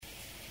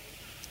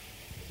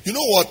You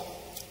know what?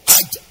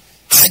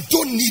 I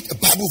don't need a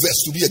Bible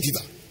verse to be a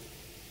giver.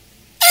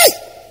 Hey!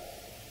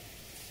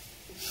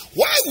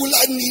 Why will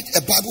I need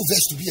a Bible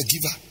verse to be a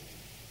giver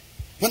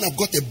when I've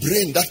got a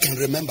brain that can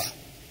remember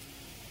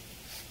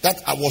that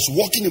I was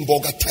walking in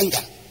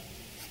Bogatanga,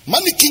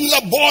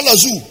 Manikingla Bola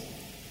Zoo,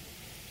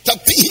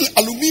 Tapin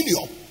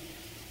Aluminium,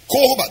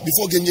 Kohoba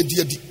before Genya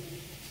Diadi.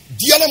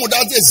 Diala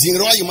Modade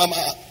Zero, Mama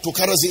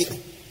Tokara Zero.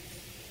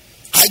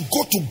 I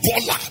go to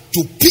Bola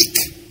to pick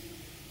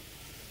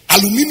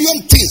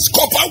aluminium things,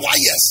 copper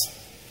wires.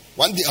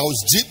 One day I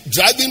was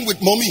driving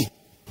with mommy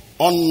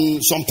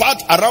on some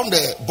part around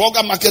the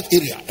Boga market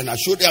area, and I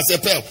showed her, I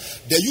said, Pearl,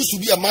 there used to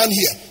be a man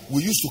here.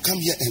 We used to come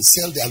here and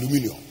sell the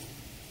aluminium.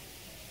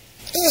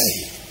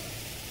 Hey.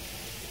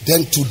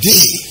 Then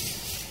today,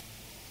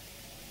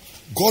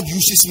 God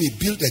uses me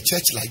build a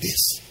church like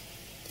this.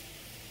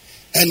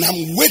 And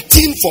I'm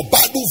waiting for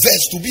Bible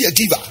verse to be a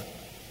giver.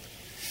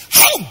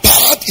 How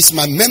bad is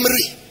my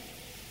memory?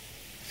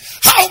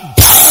 How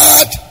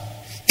bad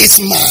is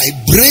my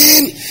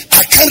brain?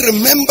 I can't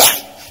remember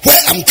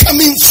where I'm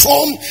coming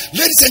from.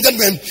 Ladies and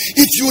gentlemen,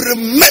 if you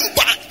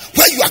remember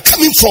where you are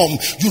coming from,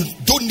 you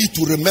don't need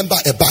to remember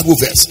a Bible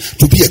verse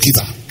to be a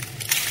giver.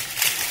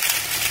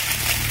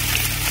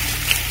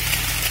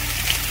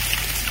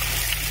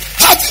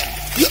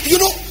 You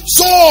know,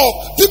 so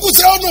people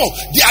say, oh no,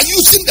 they are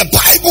using the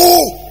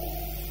Bible.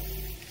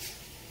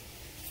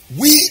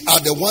 We are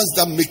the ones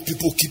that make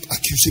people keep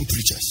accusing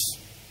preachers.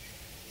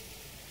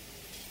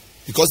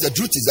 Because the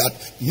truth is that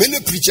many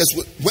preachers,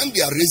 when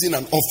they are raising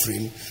an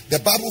offering, the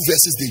Bible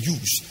verses they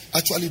use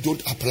actually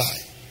don't apply.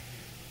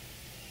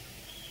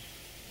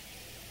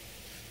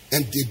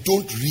 And they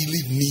don't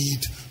really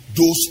need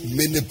those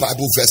many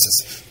Bible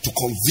verses to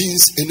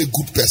convince any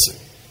good person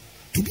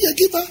to be a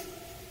giver.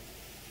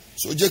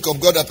 So Jacob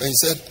got up and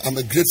said, I'm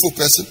a grateful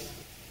person.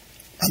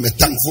 I'm a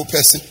thankful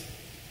person.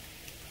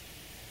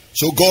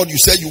 So God, you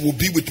said you will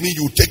be with me,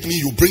 you will take me,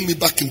 you will bring me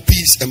back in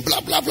peace and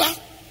blah, blah, blah.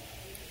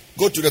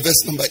 Go to the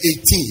verse number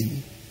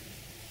 18.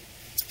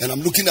 And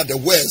I'm looking at the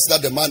words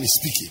that the man is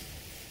speaking.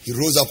 He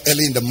rose up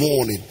early in the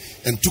morning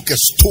and took a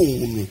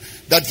stone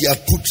that he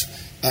had put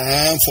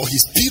for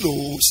his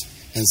pillows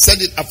and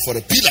set it up for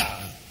a pillar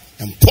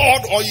and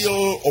poured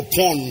oil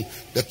upon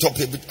the top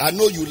of it. I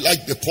know you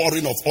like the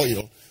pouring of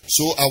oil,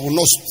 so I will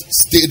not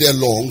stay there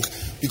long,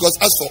 because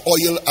as for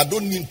oil, I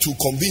don't need to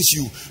convince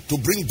you to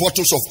bring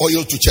bottles of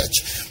oil to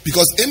church.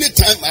 Because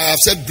anytime I have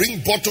said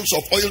bring bottles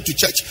of oil to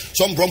church,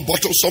 some brought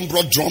bottles, some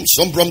brought drums,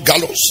 some brought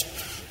gallows,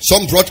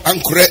 some brought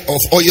anchor of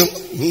oil.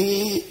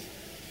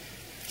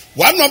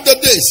 One of the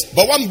days,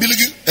 but one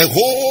billion, a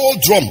whole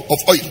drum of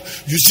oil.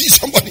 You see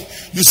somebody,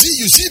 you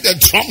see the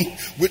drum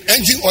with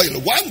engine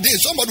oil. One day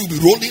somebody will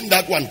be rolling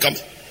that one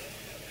coming.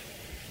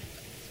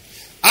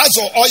 As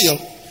for oil,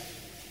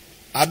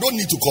 I don't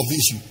need to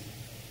convince you.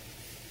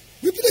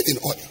 We believe in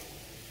oil.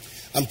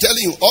 I'm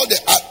telling you, all the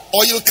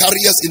oil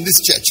carriers in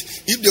this church,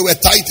 if they were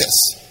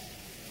tithers,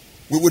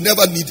 we would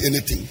never need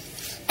anything.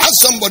 Ask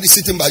somebody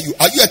sitting by you,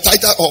 are you a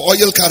tither or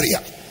oil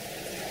carrier?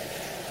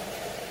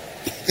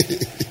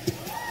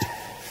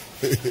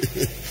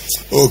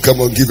 Oh, come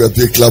on, give a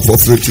big clap for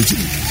free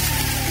teaching.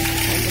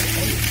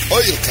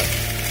 Oil carrier.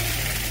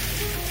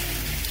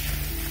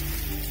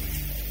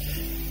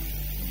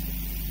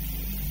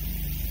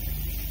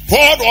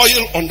 Poured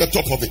oil on the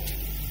top of it.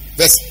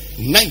 Verse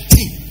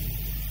 19.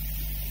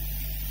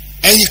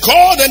 And he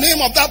called the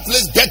name of that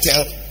place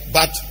Bethel,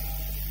 but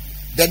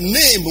the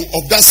name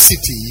of that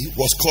city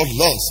was called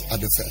Luz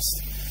at the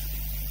first.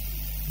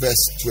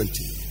 Verse 20.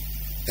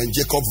 And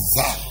Jacob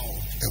vowed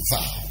a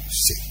vow,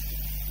 saying,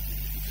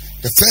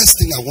 the first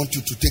thing I want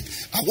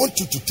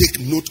you to take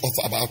note of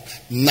about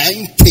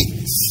 9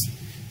 things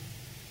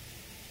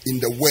in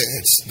the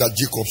words that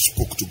Jacob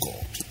spoke to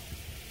God.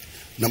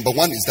 Number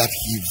 1 is that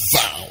he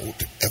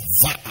vowed a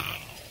vow.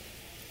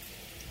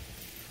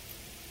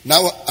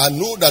 Now, I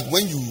know that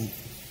when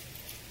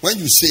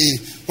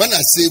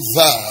I say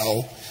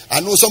vow, I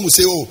know some will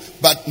say, oh,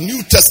 but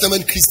New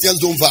Testament Christians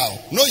don't vow.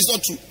 No, it's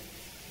not true.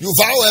 You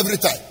vow every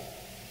time.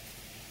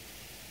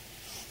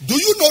 Do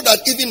you know that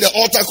even the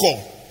altar call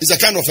is a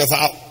kind of a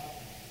vow?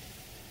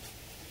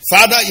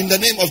 Father, in the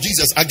name of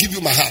Jesus, I give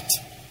you my heart.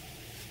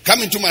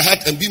 Come into my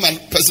heart and be my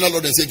personal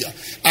Lord and Savior.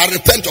 I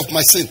repent of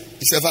my sin.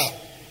 It's a vow.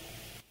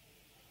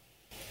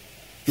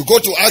 You go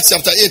to Acts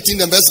chapter 18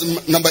 and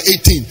verse number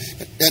 18,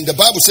 and the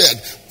Bible said,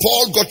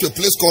 Paul got to a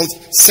place called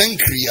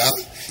Cenchrea,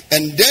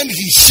 and then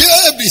he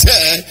shaved his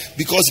hair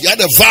because he had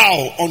a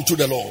vow unto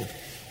the Lord.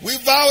 We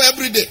vow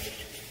every day.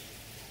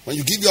 When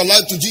you give your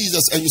life to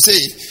Jesus and you say,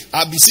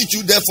 I beseech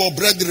you therefore,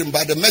 brethren,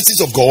 by the mercies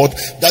of God,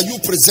 that you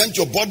present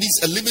your bodies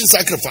a living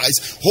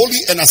sacrifice, holy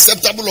and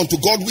acceptable unto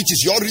God, which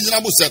is your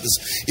reasonable service.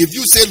 If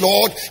you say,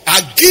 Lord, I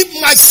give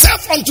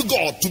myself unto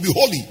God to be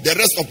holy the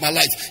rest of my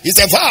life,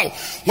 it's a vow.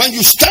 When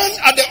you stand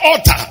at the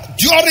altar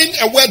during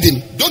a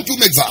wedding, don't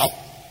you make vow?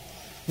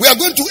 We are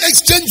going to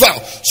exchange vow.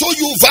 So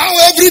you vow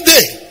every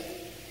day.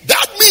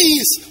 That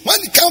means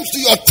when it comes to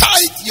your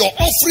tithe, your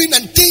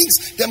offering and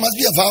things, there must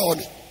be a vow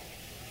on it.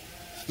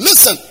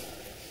 Listen,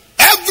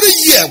 every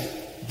year,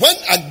 when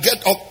I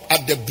get up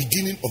at the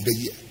beginning of the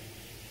year,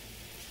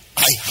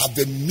 I have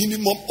a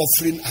minimum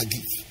offering I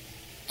give.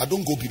 I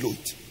don't go below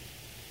it.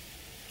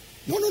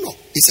 No.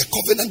 It's a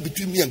covenant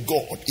between me and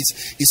God.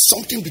 It's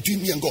something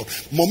between me and God.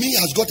 Mommy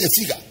has got a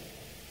figure.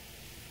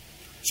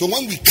 So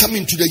when we come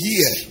into the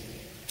year,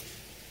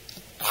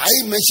 I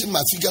mention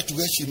my figure to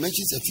her, she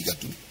mentions a figure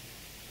to me.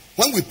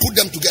 When we put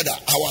them together,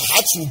 our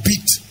hearts will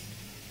beat.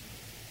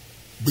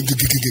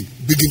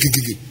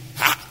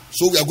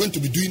 So we are going to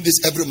be doing this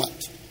every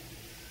month.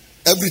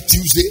 Every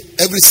Tuesday,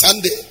 every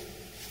Sunday.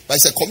 But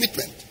it's a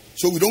commitment.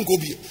 So we don't go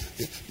be.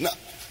 Now,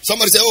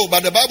 somebody say, oh,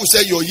 but the Bible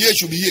says your year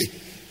should be here.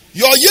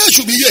 Your year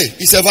should be here.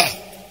 It's a vow.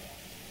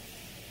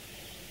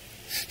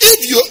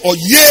 If your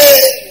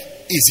year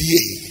is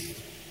here,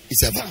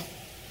 it's a vow.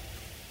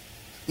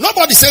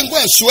 Nobody saying go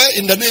and swear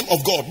in the name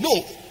of God.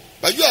 No.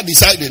 But you are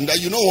deciding that,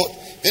 you know what?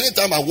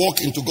 Anytime I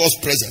walk into God's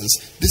presence,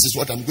 this is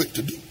what I'm going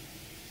to do.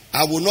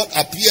 I will not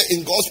appear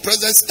in God's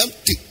presence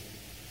empty.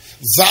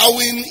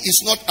 Vowing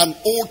is not an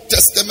Old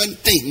Testament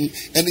thing,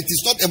 and it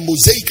is not a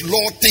Mosaic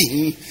law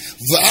thing.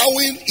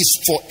 Vowing is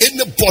for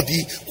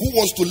anybody who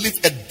wants to live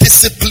a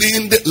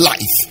disciplined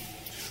life.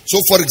 So,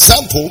 for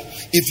example,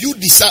 if you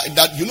decide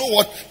that, you know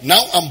what,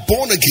 now I'm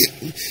born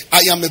again,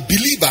 I am a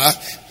believer,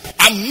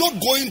 I'm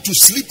not going to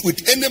sleep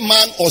with any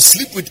man or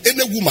sleep with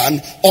any woman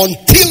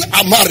until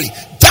I marry.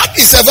 That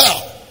is a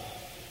vow.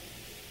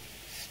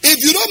 If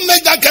you don't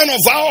make that kind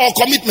of vow or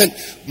commitment,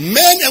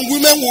 men and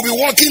women will be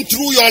walking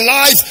through your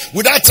life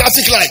without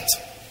traffic light.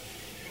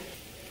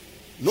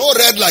 No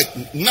red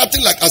light,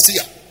 nothing like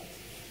ASEA.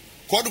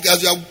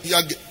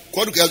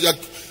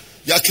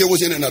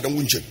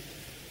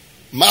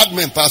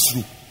 Madmen pass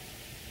through.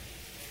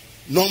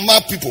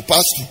 Normal people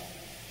pass through.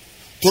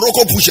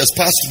 Toroko pushers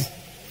pass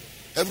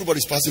through.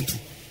 Everybody's passing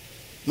through.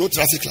 No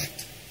traffic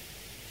light.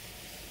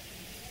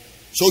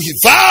 So he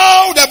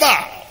vowed a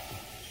vow.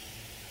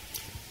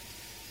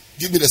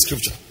 Give me the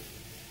scripture.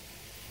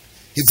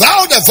 He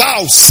vowed a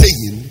vow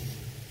saying,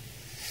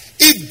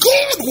 if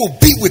God will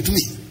be with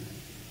me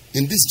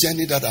in this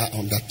journey that I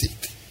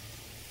undertake,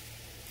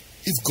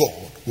 if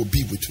God will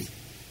be with me.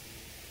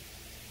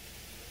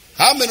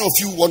 How many of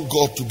you want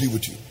God to be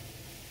with you?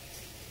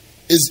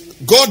 Is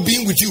God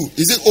being with you?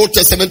 Is it Old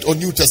Testament or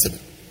New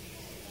Testament?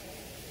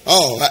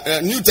 Oh,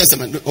 New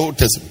Testament, Old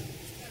Testament.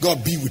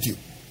 God be with you.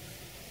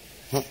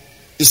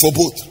 It's for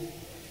both.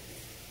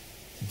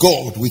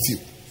 God with you.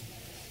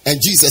 And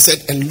Jesus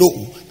said, and lo,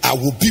 I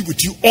will be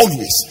with you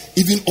always,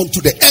 even unto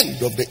the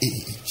end of the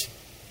age.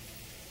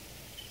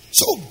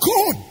 So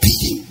God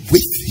being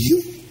with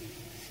you,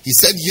 he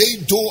said,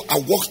 yea, though I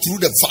walk through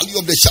the valley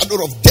of the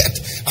shadow of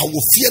death, I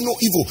will fear no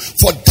evil,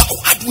 for thou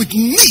art with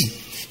me.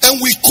 And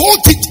we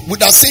quote it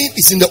without saying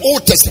it's in the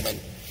Old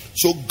Testament.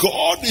 So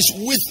God is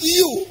with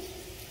you.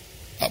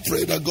 I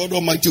pray that God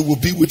Almighty will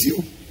be with you.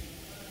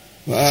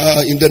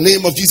 In the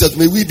name of Jesus,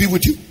 may we be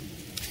with you.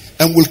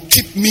 And will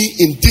keep me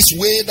in this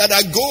way that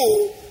I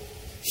go.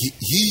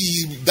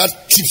 He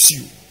that keeps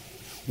you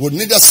will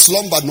neither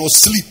slumber nor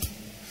sleep.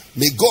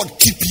 May God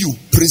keep you,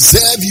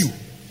 preserve you.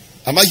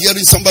 Am I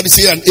hearing somebody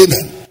say an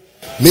amen?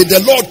 May the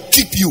Lord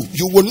keep you.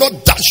 You will not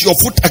dash your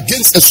foot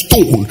against a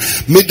stone.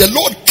 May the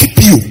Lord keep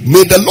you.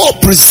 May the Lord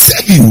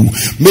preserve you.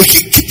 May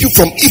he keep you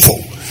from evil.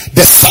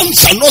 The sun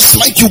shall not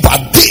smite you by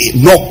day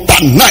nor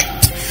by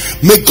night.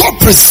 May God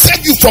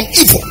preserve you from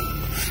evil,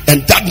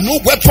 and that no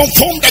weapon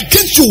formed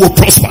against you will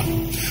prosper.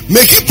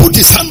 May he put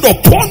his hand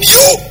upon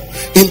you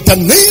in the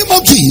name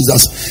of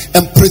Jesus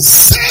and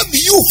preserve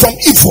you from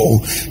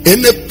evil.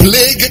 Any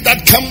plague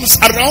that comes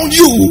around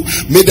you,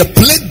 may the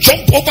plague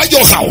jump over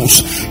your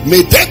house.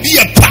 May there be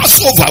a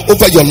Passover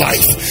over your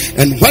life.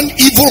 And when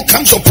evil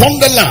comes upon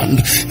the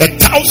land,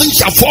 1,000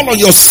 shall fall on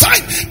your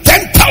side,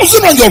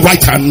 10,000 on your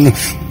right hand,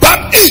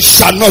 but it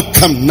shall not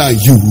come nigh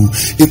you.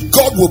 If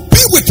God will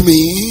be with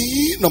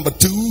me, number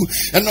 2,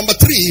 and number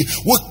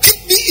 3, will keep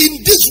me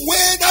in this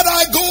way that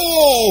I go.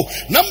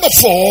 Number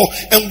 4,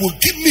 and will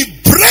give me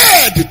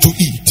bread to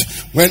eat.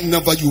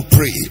 Whenever you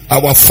pray,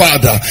 our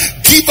Father,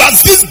 give us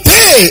this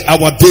day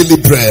our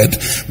daily bread.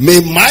 May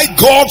my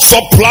God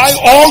supply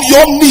all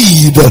your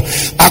need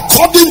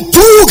according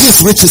to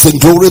his riches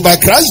in glory by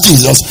Christ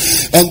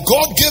Jesus. And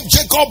God gave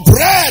Jacob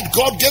bread.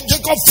 God gave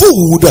Jacob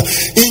food.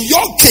 In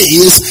your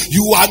case,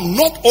 you are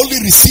not only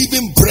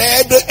receiving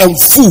bread and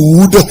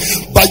food,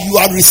 but you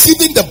are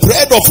receiving the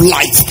bread of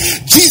life.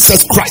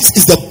 Jesus Christ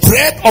is the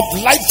bread of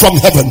life from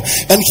heaven,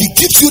 and he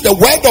gives you the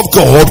word of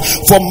God.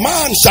 For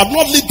man shall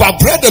not live by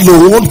bread alone,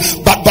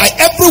 but by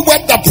every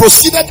word that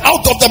proceeded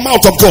out of the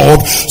mouth of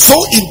God. So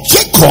in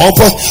Jacob,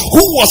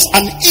 who was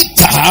an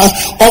eater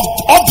of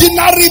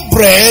ordinary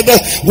bread,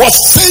 was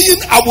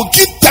saying, I will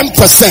give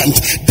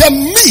 10%. Then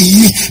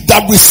me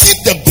that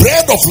received the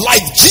bread of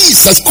life,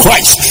 Jesus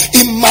Christ,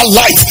 in my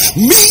life,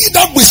 me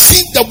that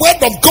received the word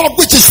of God,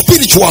 which is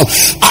spiritual,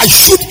 I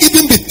should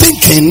even be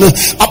thinking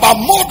about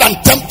more than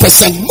 10%,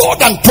 more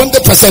than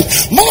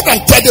 20%, more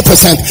than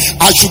 30%.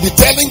 I should be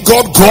telling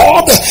God,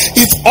 God,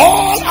 if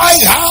all I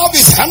have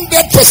is 100%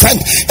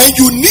 and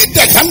you need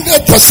the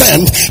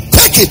 100%,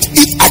 take it.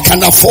 If I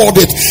can afford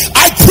it.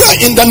 I pray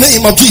in the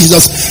name of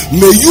Jesus,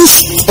 may you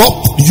stop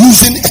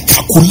using a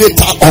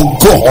calculator on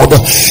God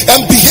and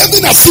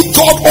behaving as if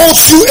God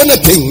owes you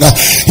anything.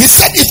 He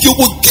said, if you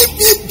will give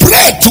me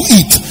bread to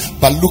eat.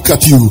 But look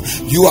at you.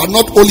 You are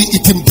not only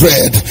eating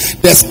bread.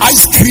 There's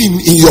ice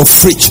cream in your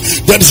fridge.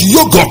 There's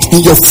yogurt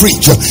in your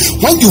fridge.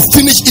 When you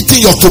finish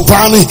eating your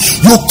tobani,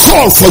 you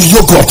call for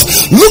yogurt.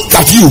 Look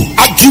at you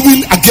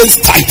arguing against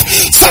tithe.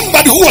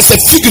 Somebody who was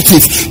a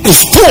fugitive, the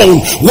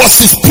stone was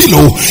his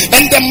pillow.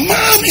 And the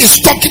man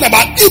is talking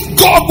about, if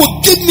God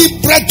would give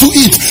me bread to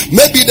eat.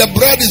 Maybe the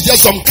bread is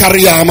just some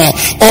kariyama,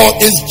 or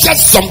it's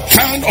just some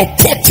kind of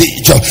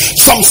pottage,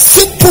 some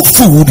simple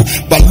food.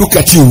 But look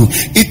at you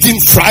eating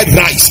fried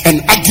rice and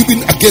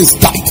arguing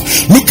against tithe.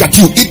 Look at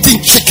you eating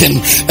chicken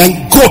and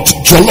goat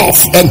jollof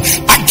and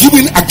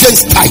arguing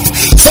against tithe.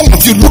 Some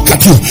of you, look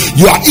at you,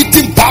 you are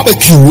eating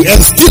barbecue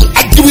and still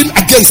arguing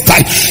against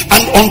tithe.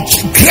 An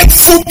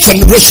ungrateful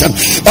generation,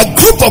 a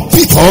group of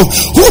people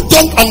who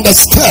don't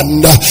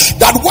understand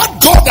that what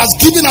God has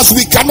given us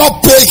we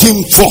cannot pay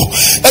him for.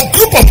 A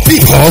group of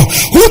people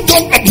who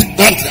don't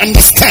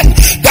understand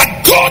that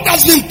God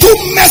has been too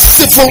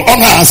merciful on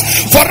us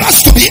for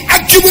us to be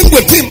arguing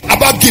with him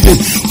about giving.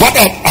 What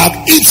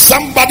if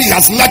somebody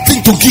has nothing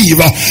to give?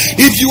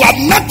 If you have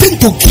nothing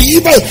to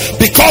give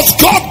because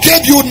God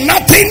gave you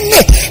nothing,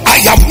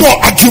 I have no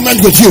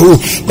argument with you.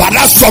 But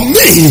as for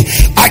me,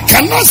 I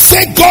cannot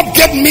say God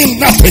gave me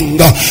nothing,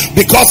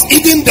 because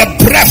even the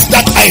breath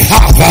that I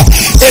have,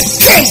 it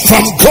came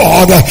from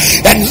God.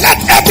 And let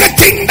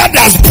everything that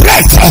has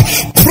breath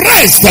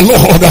praise the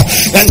Lord.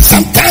 And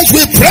sometimes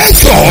we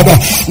praise God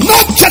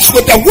not just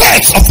with the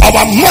words of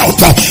our mouth,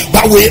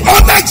 but we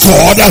honor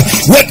God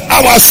with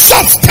our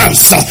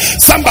substance.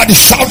 Somebody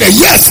shout a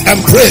yes and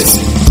praise.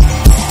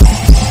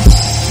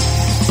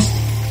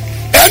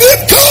 And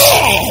if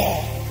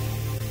God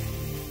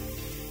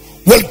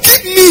will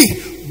give me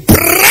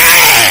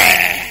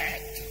bread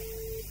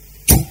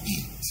to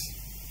eat,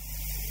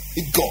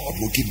 if God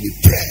will give me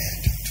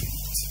bread to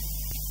eat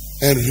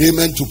and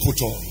raiment to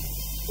put on.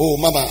 Oh,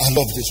 Mama, I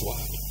love this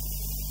one.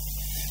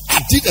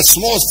 I did a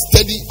small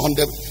study on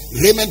the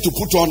raiment to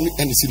put on,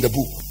 and it's in the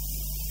book.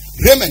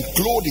 Raiment,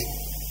 clothing.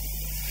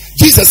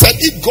 Jesus said,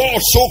 if God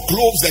so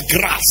clothes the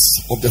grass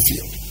of the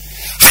field,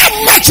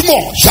 how much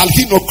more shall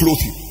he not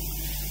clothe you?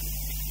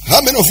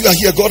 How many of you are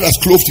here? God has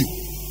clothed you.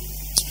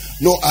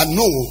 No, I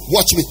know.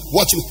 Watch me,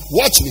 watch me,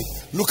 watch me.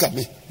 Look at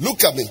me,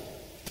 look at me.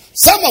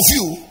 Some of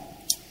you,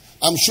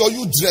 I'm sure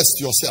you dressed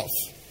yourself.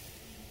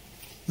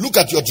 Look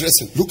at your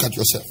dressing. Look at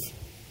yourself.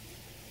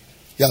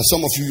 Yeah,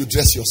 some of you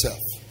dress yourself.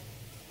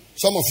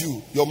 Some of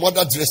you, your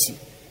mother dressed you.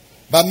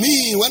 But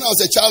me, when I was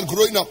a child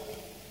growing up,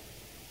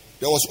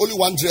 there was only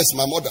one dress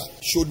my mother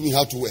showed me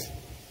how to wear.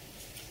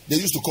 They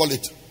used to call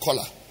it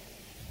collar.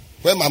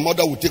 Where my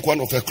mother would take one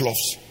of her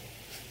cloths,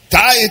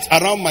 tie it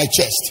around my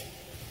chest,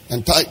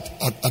 and tie it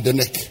at the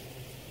neck.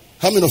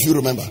 How many of you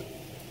remember?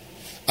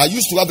 I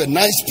used to have a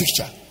nice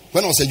picture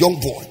when I was a young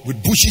boy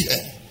with bushy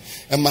hair.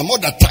 And my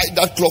mother tied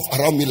that cloth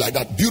around me like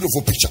that.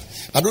 Beautiful picture.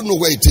 I don't know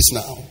where it is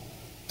now.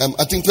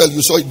 I think, well,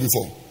 you saw it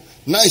before.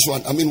 Nice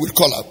one. I mean, with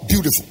collar.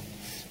 Beautiful.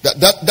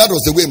 That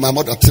was the way my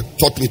mother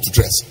taught me to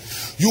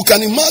dress. You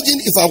can imagine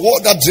if I wore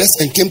that dress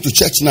and came to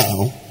church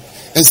now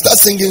and start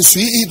singing,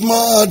 sweet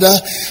mother,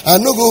 I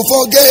no go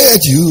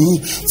forget you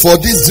for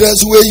this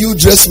dress where you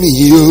dress me.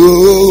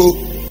 Oh,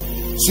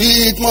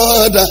 sweet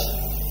mother.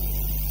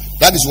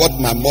 That is what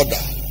my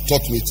mother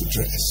taught me to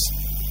dress.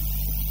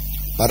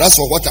 But as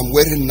for what I'm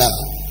wearing now,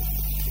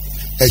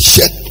 a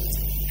shirt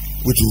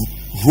with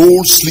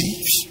rolled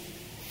sleeves.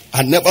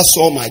 I never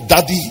saw my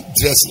daddy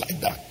dress like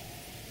that.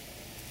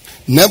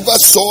 Never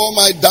saw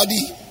my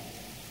daddy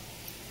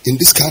in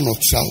this kind of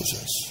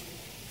trousers.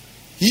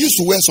 He used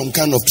to wear some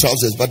kind of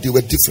trousers, but they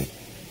were different.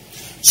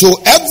 So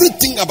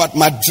everything about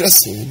my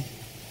dressing,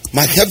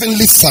 my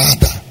heavenly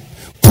Father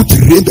put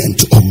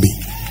raiment on me.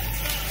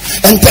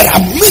 And there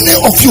are many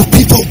of you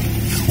people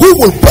who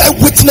will bear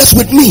witness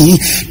with me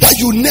that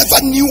you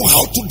never knew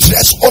how to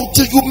dress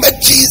until you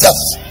met Jesus.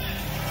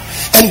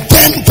 And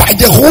then by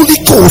the Holy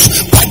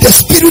Ghost, by the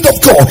Spirit of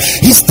God,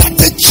 he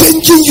started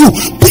changing you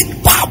bit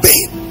by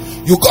bit.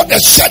 You got a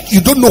shirt, you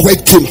don't know where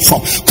it came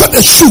from. Got a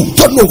shoe,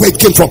 don't know where it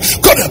came from.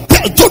 Got a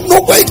belt, don't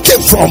know where it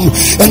came from.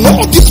 And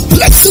all these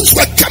blessings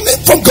were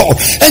coming from God.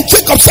 And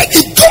Jacob said,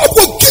 if God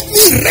will give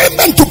me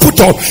raiment to put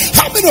on.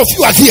 How many of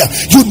you are here?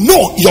 You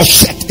know your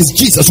shirt is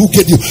Jesus who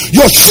gave you.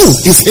 Your shoe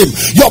is him.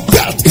 Your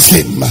belt is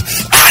him.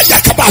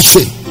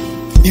 Ayakabashi.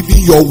 Even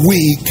your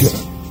wig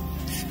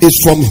is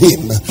from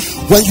him.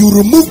 When you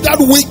remove that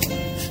wig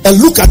and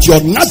look at your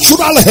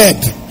natural head,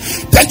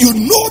 then you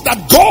know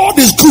that God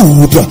is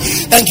good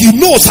and he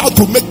knows how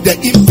to make the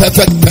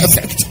imperfect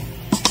perfect.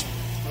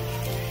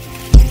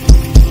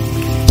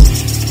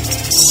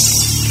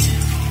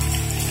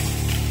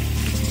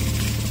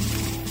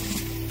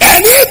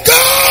 And if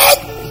God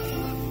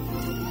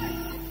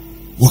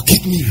will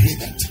give me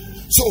raiment.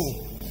 So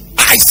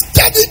I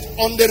studied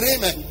on the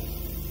raiment.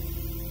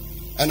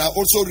 And I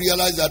also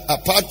realized that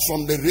apart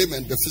from the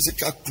raiment, the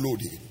physical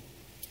clothing,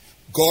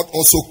 God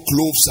also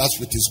clothes us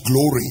with his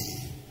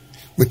glory,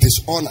 with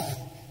his honor,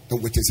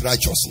 and with his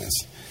righteousness.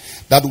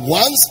 That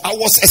once I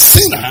was a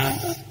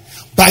sinner,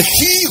 but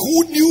he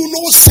who knew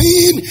no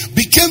sin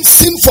became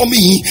sin for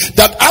me,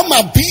 that I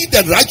might be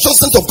the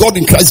righteousness of God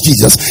in Christ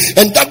Jesus.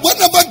 And that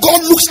whenever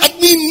God looks at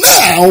me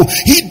now,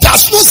 he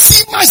does not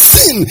see my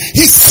sin,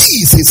 he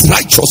sees his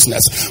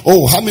righteousness.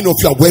 Oh, how many of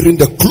you are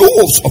wearing the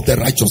clothes of the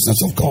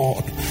righteousness of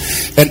God?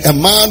 And a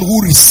man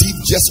who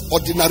received just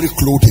ordinary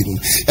clothing,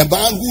 a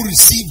man who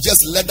received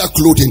just leather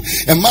clothing,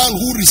 a man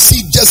who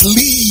received just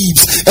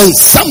leaves and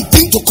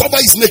something to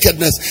cover his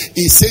nakedness,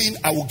 is saying,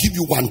 I will give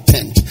you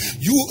 1/10.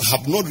 You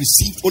have not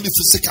received only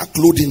physical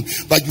clothing,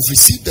 but you've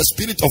received the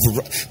spirit of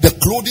the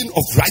clothing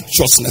of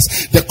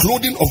righteousness, the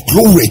clothing of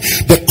glory,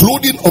 the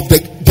clothing of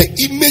the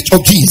image of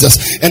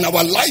Jesus, and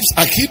our lives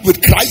are hid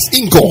with Christ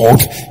in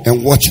God.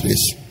 And watch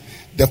this,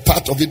 the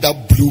part of it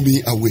that blew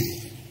me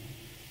away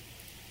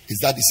is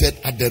that he said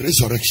at the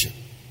resurrection,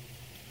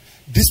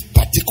 this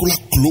particular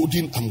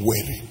clothing I'm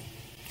wearing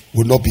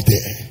will not be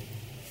there.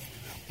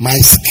 My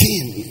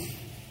skin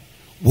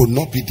will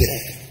not be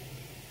there.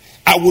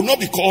 I will not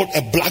be called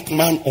a black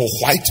man or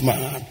white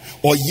man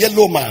or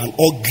yellow man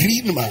or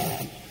green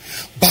man,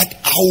 but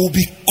I will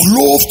be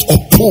clothed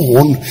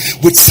upon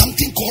with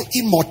something called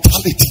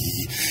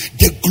immortality,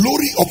 the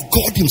glory of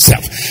God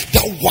himself.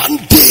 That one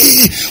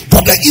day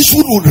Brother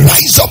Eastwood will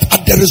rise up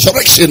at the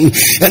resurrection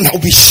and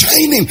I'll be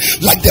shining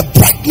like the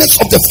brightness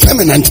of the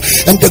firmament,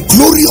 and the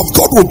glory of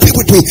God will be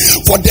with me.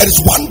 For there is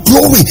one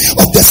glory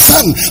of the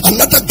sun,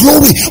 another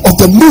glory of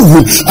the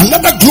moon,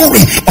 another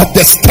glory of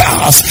the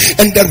stars,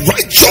 and the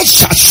righteous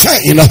shall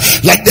shine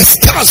like the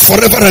stars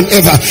forever and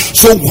ever.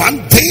 So one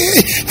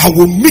day I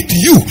will meet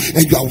you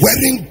and you are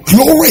wearing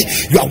glory,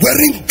 you are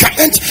wearing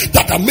garments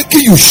that are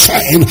making you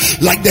shine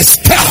like the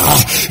star,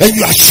 and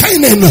you are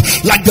shining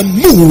like the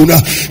moon.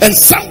 And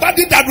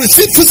somebody that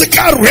received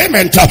physical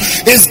raiment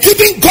is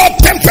giving God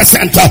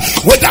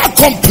 10% without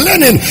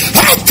complaining.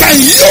 How can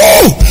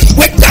you,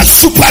 with that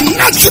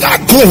supernatural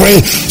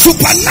glory,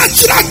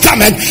 supernatural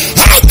garment,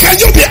 how can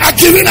you be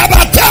arguing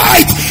about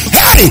tithe?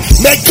 Hey,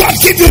 may God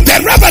give you the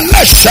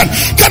revelation.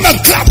 Come and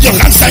clap your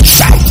hands and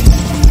shout.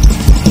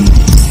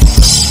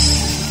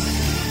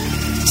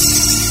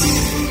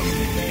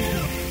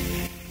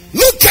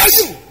 Look at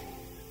you.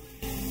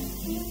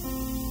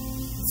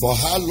 For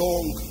how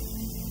long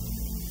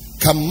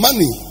can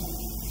money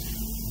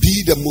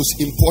be the most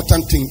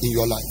important thing in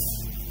your life?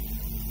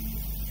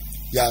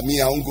 Yeah,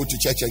 me, I won't go to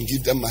church and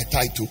give them my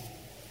title.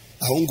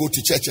 I won't go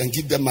to church and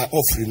give them my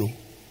offering.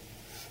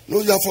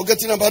 No, you are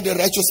forgetting about the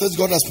righteousness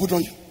God has put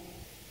on you.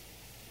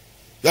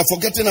 You are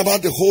forgetting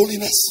about the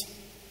holiness.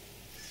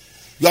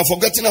 You are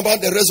forgetting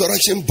about the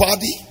resurrection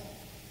body.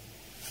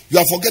 You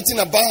are forgetting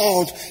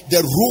about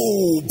the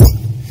robe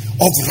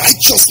of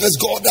righteousness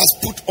God has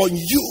put on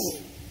you.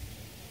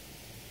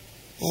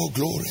 Oh,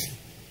 glory.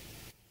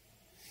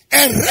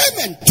 And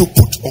raiment to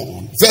put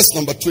on. Verse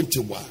number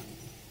 21.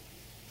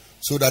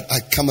 So that I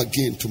come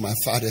again to my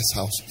Father's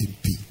house in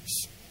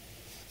peace.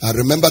 I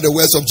remember the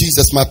words of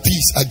Jesus, my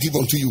peace I give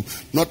unto you,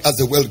 not as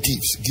the world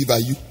gives, give I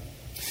you.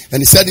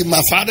 And he said, in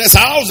my Father's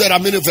house there are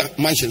many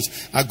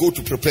mansions. I go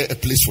to prepare a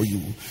place for you.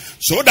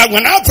 So that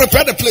when I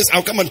prepare the place,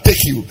 I'll come and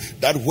take you.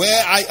 That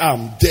where I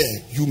am,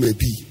 there you may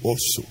be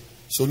also.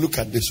 So look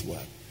at this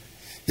one.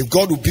 If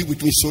God will be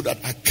with me so that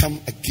I come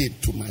again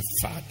to my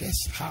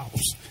Father's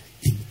house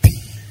in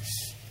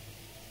peace.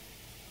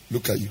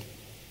 Look at you.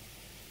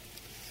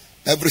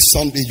 Every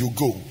Sunday you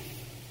go.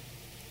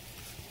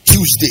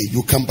 Tuesday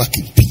you come back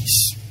in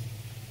peace.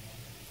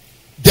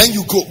 Then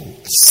you go.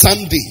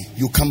 Sunday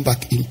you come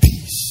back in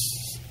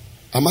peace.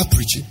 Am I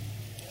preaching?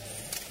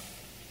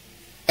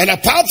 And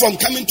apart from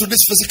coming to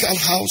this physical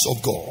house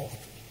of God,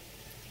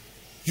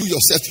 you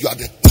yourself, you are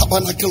the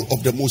tabernacle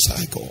of the Most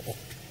High God.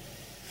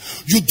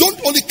 You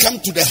don't only come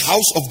to the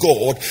house of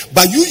God,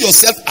 but you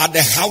yourself are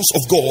the house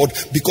of God,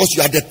 because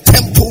you are the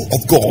temple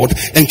of God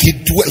and He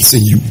dwells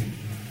in you.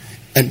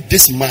 And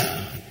this man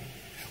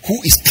who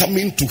is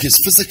coming to his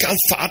physical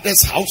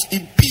father's house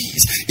in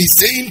peace is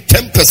saying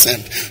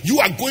 10%. You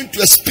are going to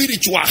a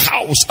spiritual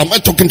house. Am I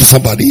talking to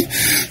somebody?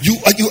 You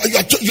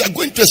are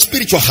going to a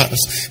spiritual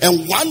house,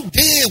 and one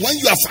day when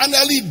you are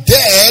finally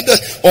dead,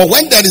 or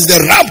when there is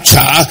the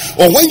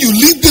rapture, or when you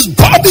leave this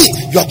body,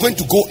 you are going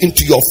to go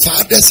into your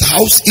father's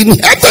house in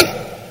heaven.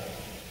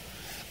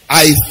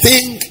 I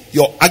think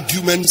your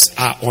arguments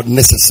are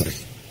unnecessary.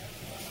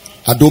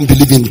 I don't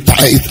believe in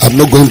tithe. I'm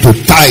not going to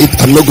tithe.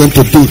 I'm not going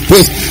to do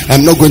this.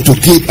 I'm not going to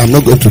give. I'm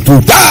not going to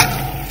do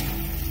that.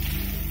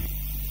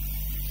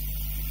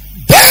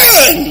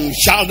 Then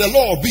shall the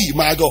Lord be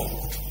my God.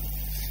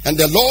 And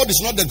the Lord is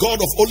not the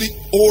God of only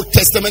Old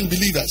Testament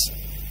believers.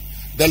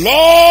 The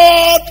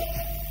Lord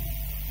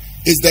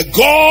is the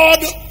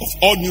God of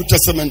all New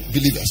Testament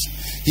believers.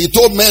 He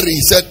told Mary,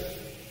 he said,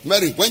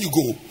 Mary, when you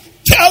go,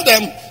 tell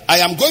them I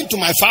am going to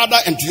my father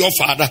and to your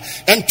father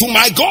and to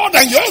my God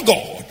and your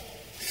God.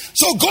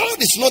 So God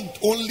is not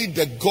only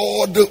the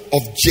God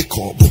of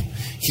Jacob,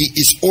 He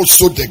is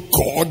also the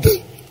God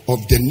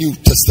of the New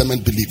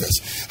Testament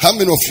believers. How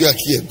many of you are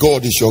here?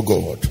 God is your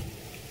God.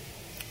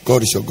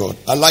 God is your God.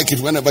 I like it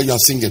whenever you are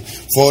singing.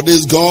 For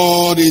this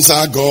God is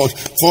our God.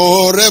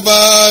 Forever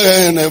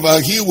and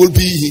ever He will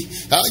be.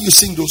 How you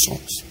sing those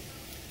songs?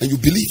 And you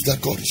believe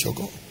that God is your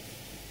God.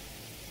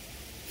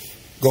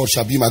 God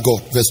shall be my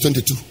God. Verse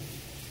 22.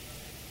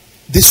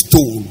 This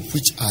stone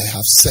which I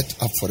have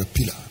set up for a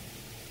pillar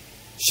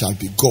shall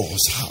be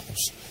God's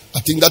house. I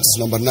think that is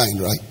number 9,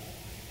 right?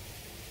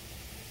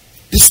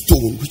 This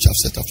stone which I have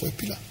set up for a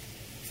pillar.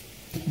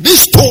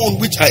 This stone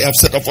which I have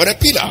set up for a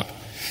pillar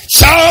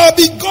shall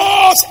be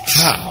God's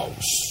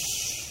house.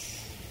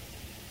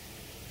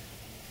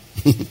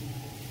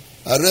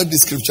 I read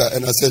this scripture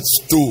and I said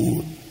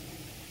stone.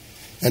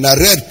 And I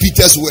read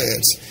Peter's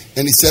words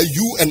and he said,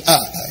 you and I,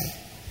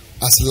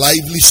 as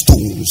lively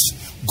stones,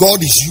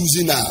 God is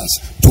using us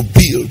to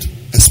build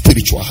a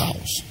spiritual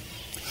house.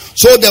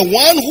 So the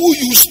one who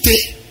you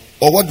stay,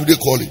 or what do they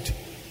call it?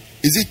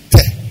 Is it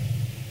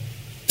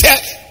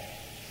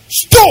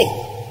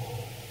stone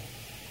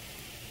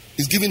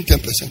is giving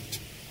 10%.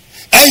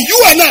 And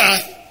you and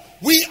I,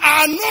 we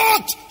are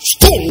not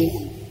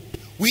stone,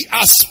 we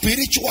are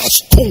spiritual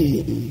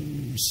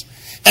stones.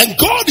 And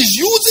God is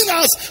using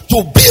us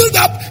to build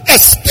up a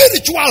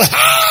spiritual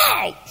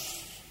house.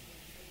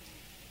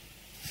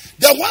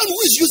 The one who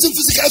is using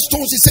physical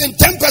stones is saying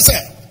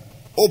 10%.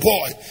 Oh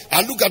boy,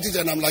 I look at it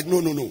and I'm like, no.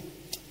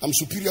 I'm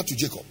superior to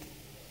Jacob.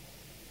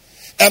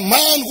 A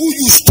man who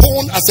used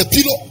stone as a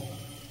pillow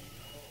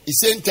is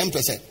saying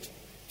 10%.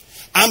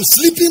 I'm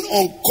sleeping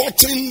on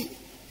cotton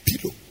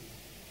pillow.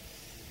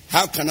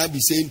 How can I be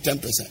saying 10%?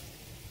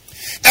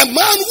 A man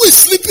who is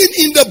sleeping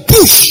in the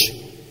bush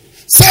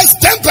says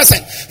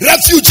 10%.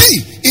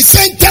 Refugee is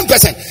saying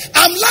 10%.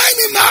 I'm lying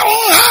in my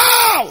own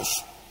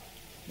house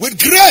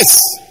with Grace,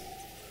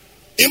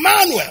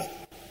 Emmanuel,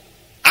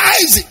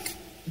 Isaac,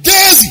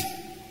 Daisy.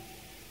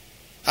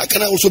 How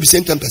can I also be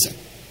saying 10%?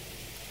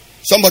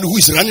 Somebody who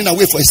is running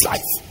away for his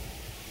life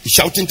is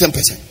shouting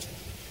 10%.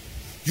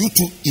 You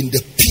too, in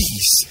the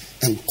peace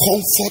and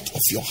comfort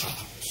of your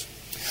house.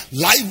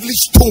 Lively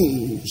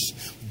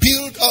stones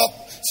build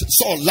up.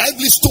 So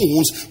lively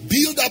stones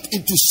build up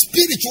into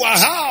spiritual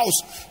house.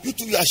 You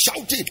two, you are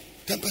shouting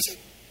 10%.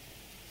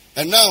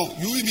 And now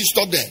you even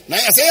stop there. Now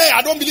I say, hey,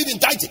 I don't believe in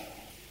tithing.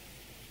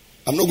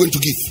 I'm not going to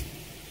give.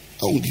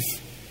 I won't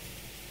give.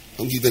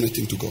 I won't give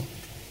anything to God.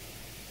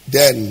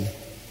 Then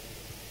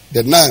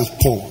the 9th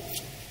point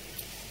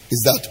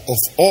is that of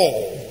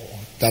all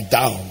that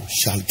thou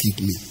shalt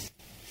give me.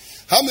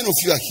 How many of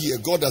you are here?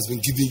 God has been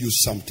giving you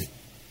something.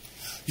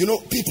 You know,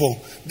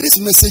 people, this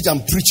message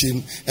I'm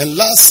preaching and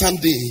last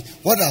Sunday,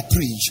 what I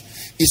preached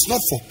is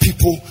not for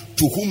people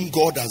to whom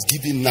God has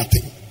given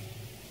nothing.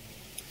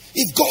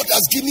 If God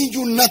has given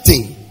you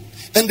nothing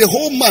and the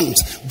whole month,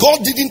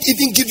 God didn't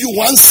even give you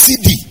one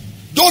CD,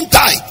 don't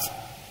tithe.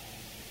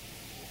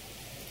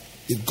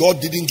 If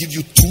God didn't give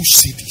you 2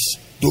 CDs,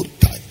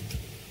 don't tithe.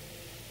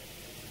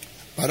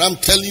 But I'm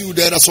telling you,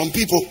 there are some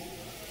people,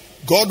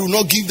 God will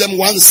not give them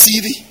 1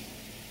 CD.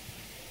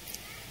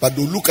 But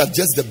they'll look at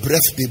just the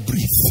breath they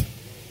breathe.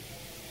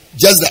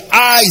 Just the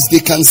eyes they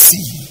can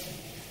see.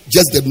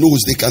 Just the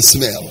nose they can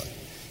smell.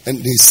 And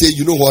they say,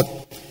 you know what?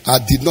 I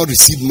did not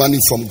receive money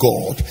from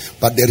God,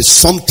 but there is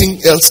something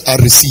else I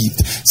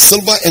received.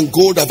 Silver and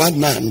gold have I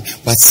none,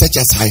 but such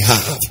as I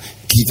have,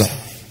 give her.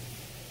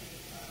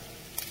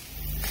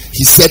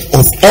 He said,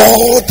 of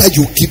all that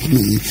you give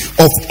me,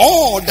 of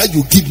all that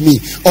you give me,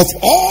 of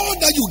all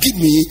that you give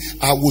me,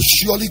 I will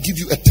surely give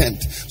you a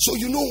tenth. So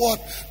you know what?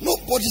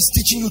 Nobody's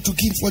teaching you to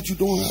give what you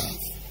don't have.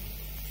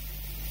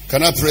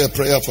 Can I pray a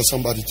prayer for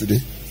somebody today?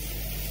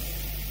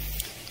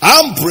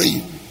 I'm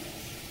praying.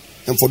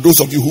 And for those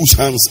of you whose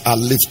hands are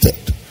lifted,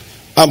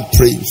 I'm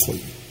praying for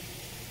you.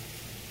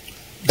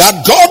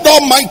 That God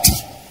Almighty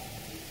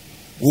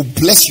will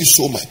bless you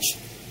so much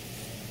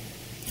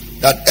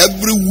that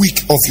every week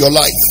of your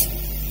life,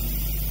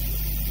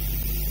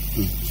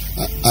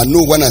 I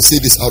know when I say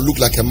this, I'll look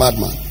like a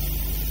madman,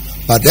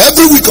 but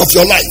every week of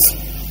your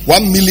life,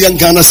 1 million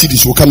Ghana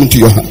cedis will come into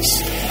your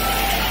hands.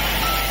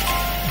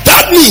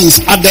 That means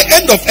at the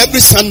end of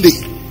every Sunday,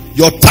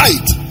 your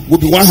tithe will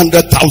be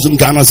 100,000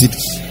 Ghana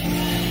cedis.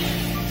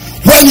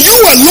 When you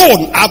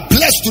alone are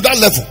blessed to that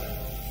level,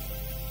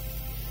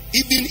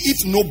 even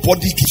if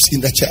nobody gives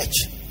in the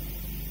church,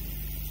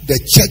 the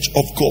church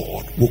of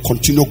God will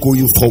continue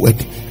going forward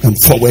and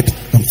forward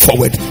and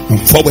forward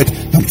and forward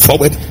and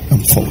forward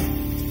and forward.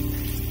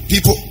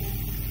 People,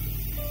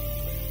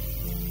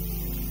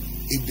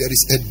 if there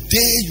is a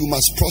day you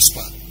must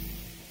prosper,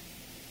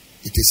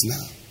 it is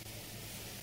now.